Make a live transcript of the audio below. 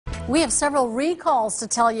We have several recalls to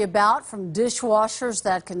tell you about, from dishwashers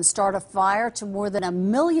that can start a fire to more than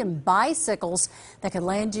 1 million bicycles that can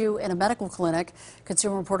land you in a medical clinic.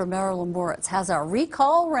 Consumer reporter Marilyn Moritz has our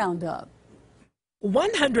recall roundup.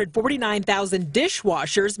 149,000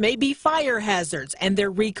 dishwashers may be fire hazards, and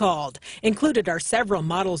they're recalled. Included are several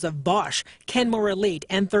models of Bosch, Kenmore Elite,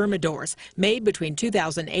 and Thermadors, made between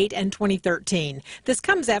 2008 and 2013. This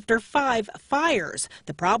comes after 5 fires.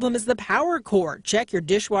 The problem is the power cord. Check your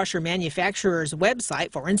dishwasher manufacturer's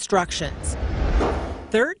website for instructions.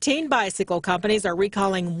 13 bicycle companies are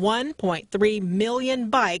recalling 1.3 million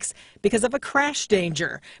bikes because of a crash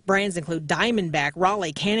danger. Brands include Diamondback,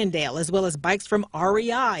 Raleigh, Cannondale, as well as bikes from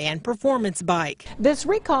REI and Performance Bike. This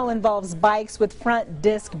recall involves bikes with front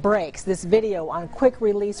disc brakes. This video on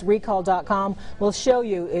quickreleaserecall.com will show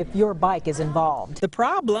you if your bike is involved. The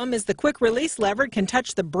problem is the quick release lever can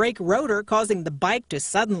touch the brake rotor, causing the bike to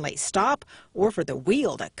suddenly stop or for the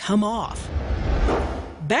wheel to come off.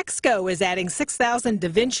 Bexco is adding 6,000 Da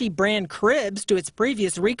Vinci brand cribs to its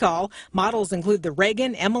previous recall. Models include the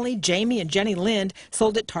Reagan, Emily, Jamie, and Jenny Lind,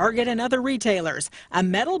 sold at Target and other retailers. A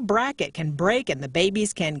metal bracket can break and the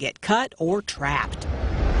babies can get cut or trapped.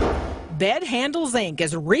 Bed Handles Inc.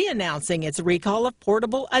 is re-announcing its recall of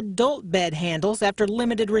portable adult bed handles after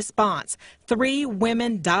limited response. 3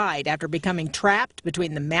 women died after becoming trapped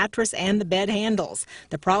between the mattress and the bed handles.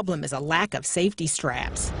 The problem is a lack of safety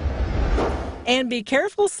straps. And be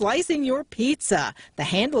careful slicing your pizza. The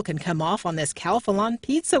handle can come off on this Calphalon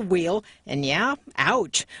pizza wheel, and yeah,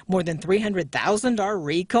 ouch. More than 300,000 are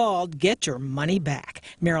recalled. Get your money back.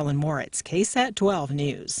 Marilyn Moritz, KSAT 12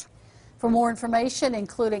 News. For more information,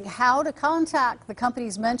 including how to contact the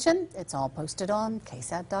companies mentioned, it's all posted on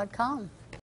KSAT.com.